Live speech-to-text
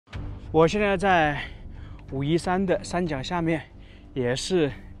我现在在武夷山的山脚下面，也是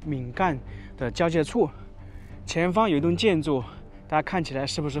岷赣的交界处。前方有一栋建筑，大家看起来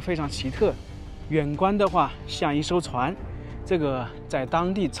是不是非常奇特？远观的话，像一艘船，这个在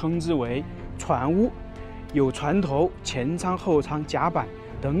当地称之为船坞，有船头、前舱、后舱、甲板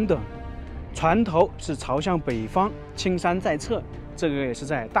等等。船头是朝向北方，青山在侧，这个也是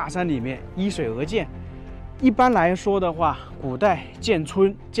在大山里面依水而建。一般来说的话，古代建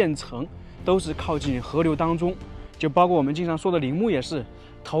村建城都是靠近河流当中，就包括我们经常说的陵墓也是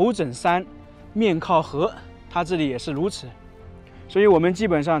头枕山，面靠河，它这里也是如此。所以我们基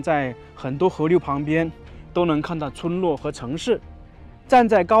本上在很多河流旁边都能看到村落和城市。站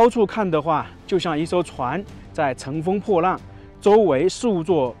在高处看的话，就像一艘船在乘风破浪，周围数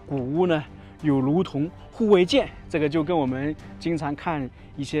座古屋呢，有如同护卫舰。这个就跟我们经常看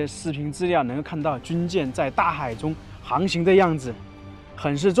一些视频资料能够看到军舰在大海中航行的样子，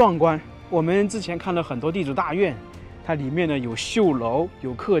很是壮观。我们之前看了很多地主大院，它里面呢有绣楼、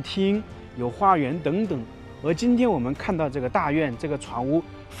有客厅、有花园等等。而今天我们看到这个大院，这个船屋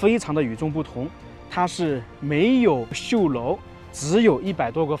非常的与众不同，它是没有绣楼，只有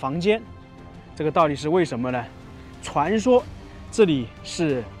100多个房间。这个到底是为什么呢？传说这里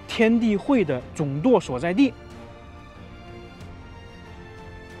是天地会的总舵所在地。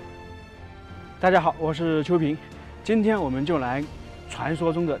大家好，我是秋平，今天我们就来传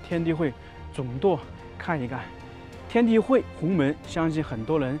说中的天地会总舵看一看。天地会洪门，相信很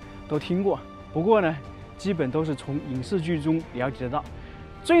多人都听过，不过呢，基本都是从影视剧中了解得到。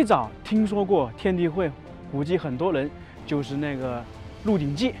最早听说过天地会，估计很多人就是那个《鹿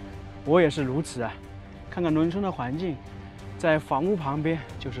鼎记》，我也是如此啊。看看农村的环境，在房屋旁边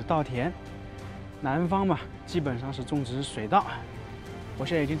就是稻田，南方嘛，基本上是种植水稻。我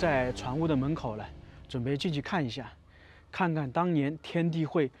现在已经在船屋的门口了，准备进去看一下，看看当年天地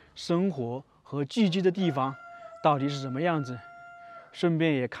会生活和聚集的地方到底是什么样子，顺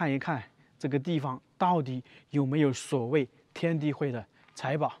便也看一看这个地方到底有没有所谓天地会的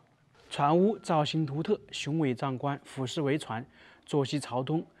财宝。船屋造型独特，雄伟壮观，俯视为船，坐西朝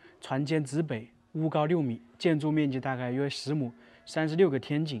东，船尖直北，屋高6米，建筑面积大概约10亩，36个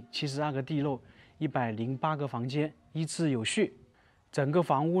天井，72个地漏，108个房间，依次有序。整个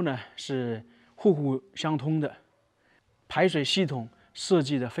房屋呢是户户相通的，排水系统设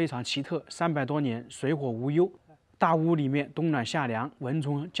计的非常奇特，300多年水火无忧。大屋里面冬暖夏凉，蚊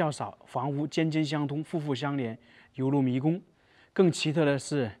虫较少，房屋间间相通，户户相连，犹如迷宫。更奇特的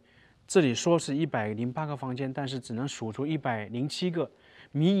是，这里说是108个房间，但是只能数出107个，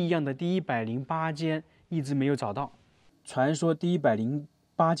谜一样的第108间一直没有找到。传说第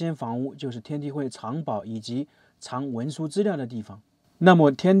108间房屋就是天地会藏宝以及藏文书资料的地方。那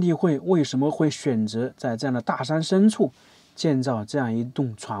么天地会为什么会选择在这样的大山深处建造这样一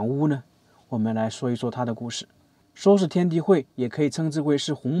栋船屋呢？我们来说一说它的故事。说是天地会，也可以称之为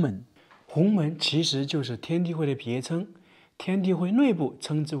是洪门。洪门其实就是天地会的别称，天地会内部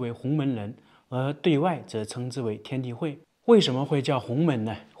称之为洪门人，而对外则称之为天地会。为什么会叫洪门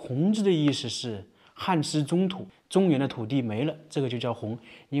呢？洪字的意思是汉失中土，中原的土地没了，这个就叫洪。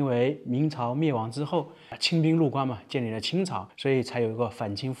因为明朝灭亡之后，清兵入关嘛，建立了清朝，所以才有一个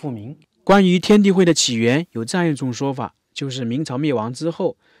反清复明。关于天地会的起源，有这样一种说法，就是明朝灭亡之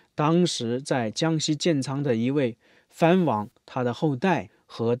后，当时在江西建昌的一位藩王，他的后代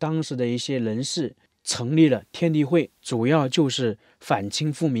和当时的一些人士成立了天地会，主要就是反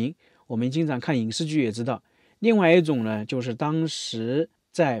清复明。我们经常看影视剧也知道。另外一种呢，就是当时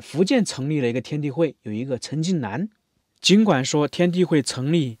在福建成立了一个天地会，有一个陈近南。尽管说天地会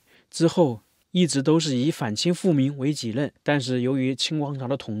成立之后一直都是以反清复明为己任，但是由于清王朝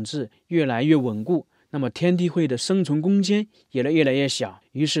的统治越来越稳固，那么天地会的生存空间也越来越小，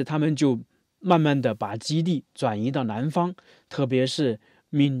于是他们就慢慢的把基地转移到南方，特别是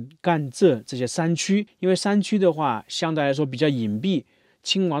闽赣浙这些山区，因为山区的话相对来说比较隐蔽，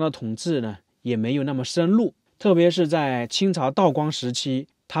清王的统治呢也没有那么深入。特别是在清朝道光时期，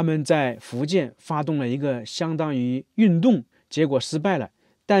他们在福建发动了一个相当于运动，结果失败了。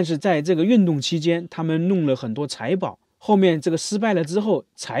但是在这个运动期间，他们弄了很多财宝，后面这个失败了之后，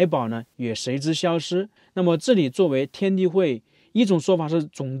财宝呢也随之消失。那么这里作为天地会，一种说法是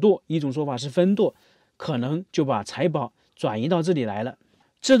总舵，一种说法是分舵，可能就把财宝转移到这里来了。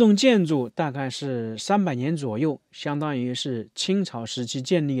这栋建筑大概是300年左右，相当于是清朝时期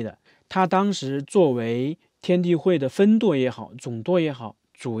建立的。它当时作为天地会的分舵也好，总舵也好，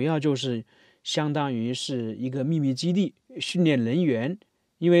主要就是相当于是一个秘密基地，训练人员。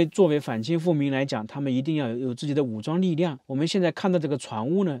因为作为反清复明来讲，他们一定要有自己的武装力量。我们现在看到这个船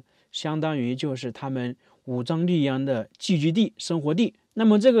坞呢，相当于就是他们五张溧阳的聚居地、生活地。那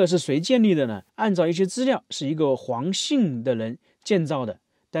么这个是谁建立的呢？按照一些资料，是一个黄姓的人建造的，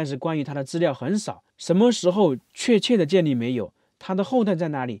但是关于他的资料很少，什么时候确切的建立没有，他的后代在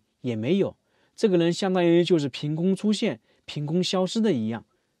哪里也没有。这个人相当于就是凭空出现、凭空消失的一样。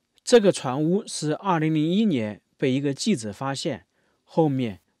这个船屋是2001年被一个记者发现，后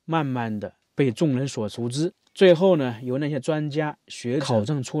面慢慢的被众人所熟知，最后呢，由那些专家学者考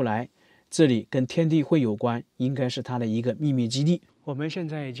证出来，这里跟天地会有关，应该是它的一个秘密基地。我们现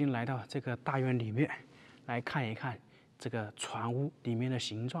在已经来到这个大院里面，来看一看这个船屋里面的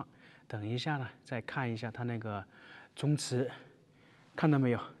形状。等一下呢，再看一下它那个宗祠，看到没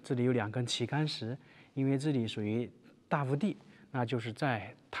有？这里有2根旗杆石，因为这里属于大福地，那就是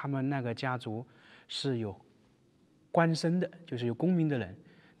在他们那个家族是有官绅的，就是有功名的人，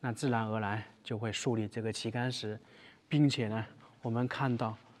那自然而然就会树立这个旗杆石，并且呢，我们看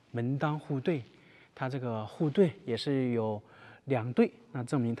到门当户对，它这个户对也是有2对，那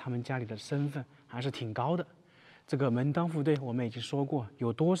证明他们家里的身份还是挺高的。这个门当户对我们已经说过，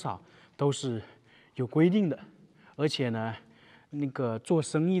有多少都是有规定的，而且呢，那个做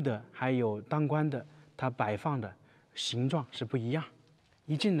生意的还有当官的，他摆放的形状是不一样。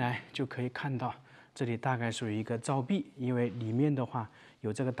一进来就可以看到，这里大概属于一个照壁，因为里面的话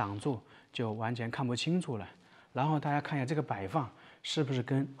有这个挡住，就完全看不清楚了。然后大家看一下这个摆放是不是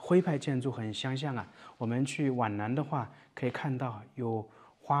跟徽派建筑很相像啊？我们去皖南的话，可以看到有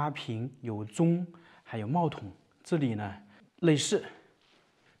花瓶、有钟，还有帽筒。这里呢类似，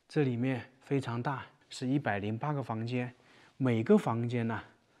这里面非常大，是108个房间，每个房间呢，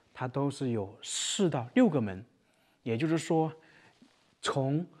它都是有4到6个门，也就是说，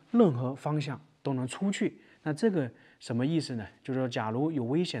从任何方向都能出去。那这个什么意思呢？就是说，假如有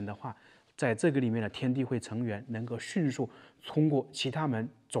危险的话，在这个里面的天地会成员能够迅速通过其他门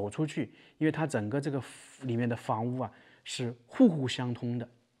走出去，因为它整个这个里面的房屋啊是户户相通的，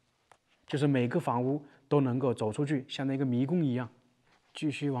就是每个房屋都能够走出去，像那个迷宫一样。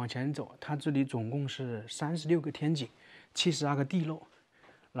继续往前走，它这里总共是36个天井，72个地漏，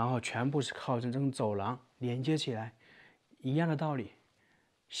然后全部是靠这种走廊连接起来。一样的道理，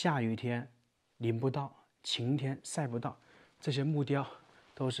下雨天淋不到，晴天晒不到，这些木雕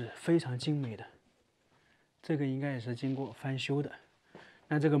都是非常精美的。这个应该也是经过翻修的。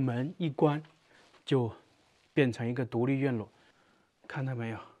那这个门一关，就变成一个独立院落，看到没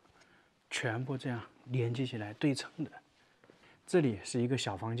有？全部这样连接起来对称的。这里是一个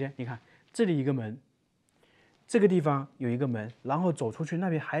小房间，你看这里一个门，这个地方有一个门，然后走出去那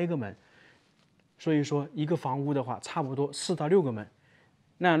边还有一个门。所以说一个房屋的话，差不多4到6个门。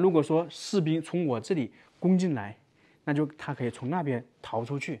那如果说士兵从我这里攻进来，那就他可以从那边逃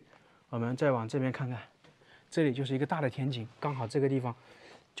出去。我们再往这边看看，这里就是一个大的天井，刚好这个地方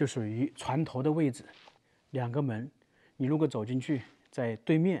就属于船头的位置，2个门。你如果走进去，在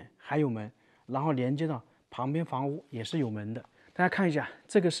对面还有门，然后连接到旁边房屋也是有门的。大家看一下，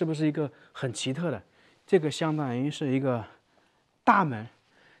这个是不是一个很奇特的？这个相当于是一个大门，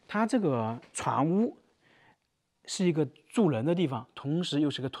它这个船屋是一个住人的地方，同时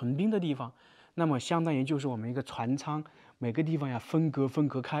又是个屯兵的地方。那么相当于就是我们一个船舱，每个地方要分隔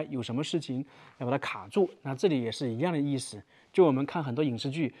开，有什么事情要把它卡住。那这里也是一样的意思。就我们看很多影视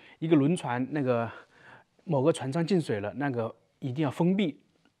剧，一个轮船那个某个船舱进水了，那个一定要封闭，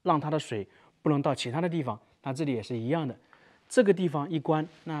让它的水不能到其他的地方。那这里也是一样的，这个地方一关，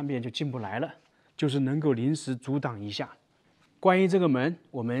那边就进不来了，就是能够临时阻挡一下。关于这个门，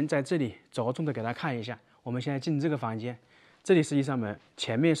我们在这里着重的给大家看一下。我们现在进这个房间，这里是一扇门，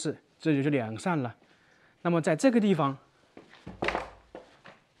前面是，这就是2扇了。那么在这个地方，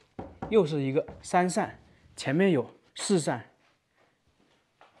又是一个3扇，前面有4扇，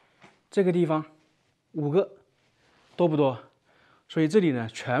这个地方5个，多不多？所以这里呢，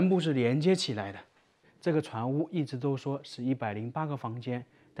全部是连接起来的。这个船屋一直都说是108个房间，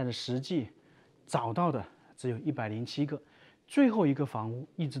但是实际找到的只有107个，最后一个房屋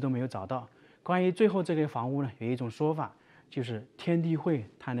一直都没有找到。关于最后这个房屋呢，有一种说法，就是天地会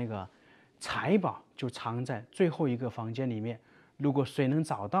它那个财宝就藏在最后一个房间里面，如果谁能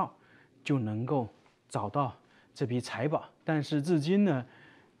找到，就能够找到这批财宝。但是至今呢，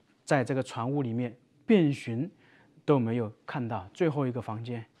在这个船屋里面遍寻都没有看到最后一个房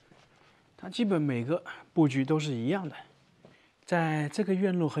间。它基本每个布局都是一样的。在这个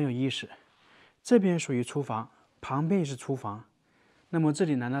院落很有意思，这边属于厨房，旁边也是厨房。那么这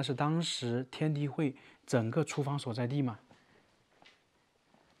里难道是当时天地会整个厨房所在地吗？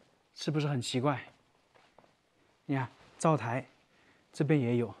是不是很奇怪？你看灶台这边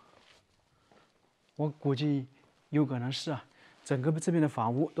也有，我估计有可能是啊，整个这边的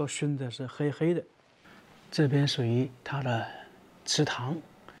房屋都熏的是黑黑的。这边属于它的祠堂，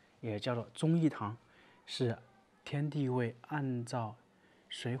也叫做忠义堂，是天地会按照《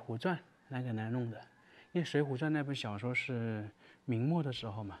水浒传》那个来弄的。因为《水浒传》那部小说是明末的时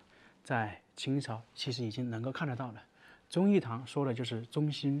候嘛，在清朝其实已经能够看得到了。忠义堂说的就是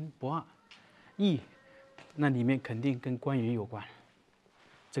忠心不二，义那里面肯定跟关羽有关。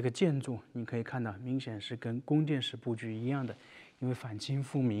这个建筑你可以看到，明显是跟宫殿式布局一样的，因为反清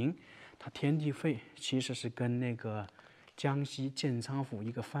复明，它天地会其实是跟那个江西建昌府一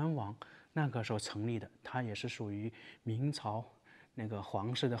个藩王那个时候成立的，它也是属于明朝那个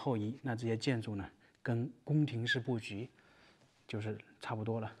皇室的后裔。那这些建筑呢，跟宫廷式布局就是差不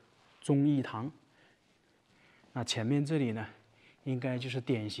多了。忠义堂，那前面这里呢，应该就是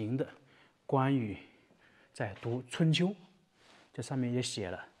典型的关羽在读春秋，这上面也写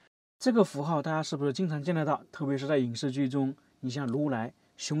了这个符号，大家是不是经常见得到？特别是在影视剧中，你像如来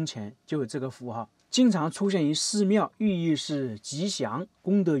胸前就有这个符号，经常出现于寺庙，寓意是吉祥、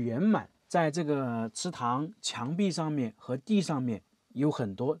功德圆满。在这个祠堂墙壁上面和地上面有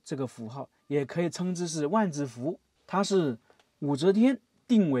很多这个符号，也可以称之是万字符。它是武则天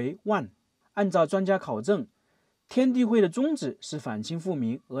定为万。按照专家考证，天地会的宗旨是反清复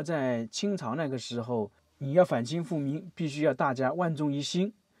明，而在清朝那个时候，你要反清复明，必须要大家万众一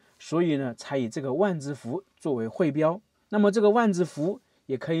心，所以呢，才以这个万字符作为会标。那么这个万字符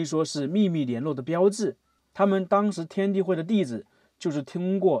也可以说是秘密联络的标志。他们当时天地会的弟子就是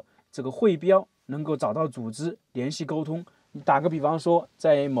通过这个会标能够找到组织，联系沟通。你打个比方说，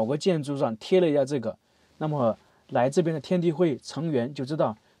在某个建筑上贴了一下这个，那么来这边的天地会成员就知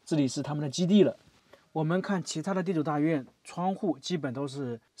道这里是他们的基地了。我们看其他的地主大院，窗户基本都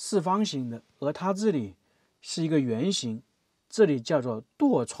是四方形的，而它这里是一个圆形，这里叫做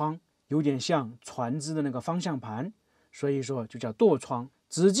舵窗，有点像船只的那个方向盘，所以说就叫舵窗。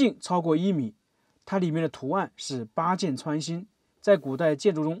直径超过1米，它里面的图案是8箭穿心，在古代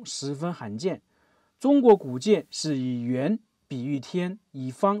建筑中十分罕见。中国古建是以圆比喻天，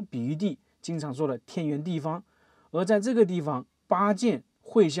以方比喻地，经常说的天圆地方。而在这个地方，8箭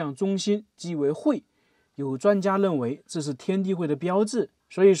会向中心，即为会。有专家认为这是天地会的标志，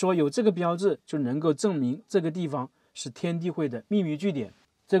所以说有这个标志就能够证明这个地方是天地会的秘密据点，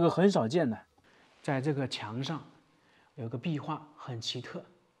这个很少见的。在这个墙上有个壁画很奇特，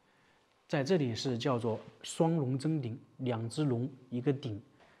在这里是叫做双龙争鼎，2只龙一个鼎，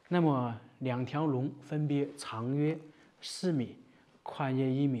那么2条龙分别长约4米，宽约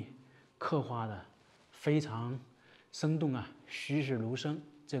1米，刻画的非常生动啊，栩栩如生。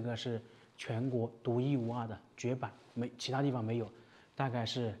这个是全国独一无二的绝版，其他地方没有，大概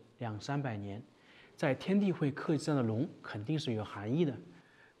是200-300年。在天地会刻上的龙肯定是有含义的，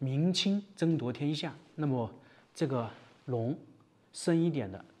明清争夺天下，那么这个龙深一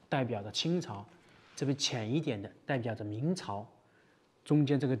点的代表着清朝，这个浅一点的代表着明朝，中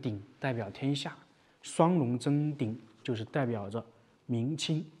间这个鼎代表天下，双龙争鼎就是代表着明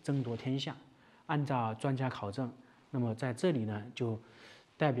清争夺天下。按照专家考证，那么在这里呢，就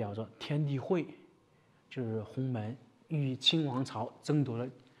代表着天地会就是洪门与清王朝争夺的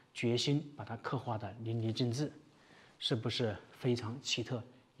决心，把它刻画的淋漓尽致，是不是非常奇特、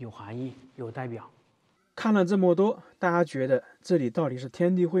有含义、有代表？看了这么多，大家觉得这里到底是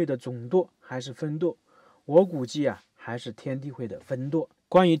天地会的总舵还是分舵？我估计啊，还是天地会的分舵。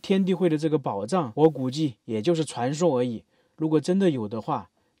关于天地会的这个宝藏，我估计也就是传说而已。如果真的有的话，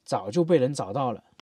早就被人找到了。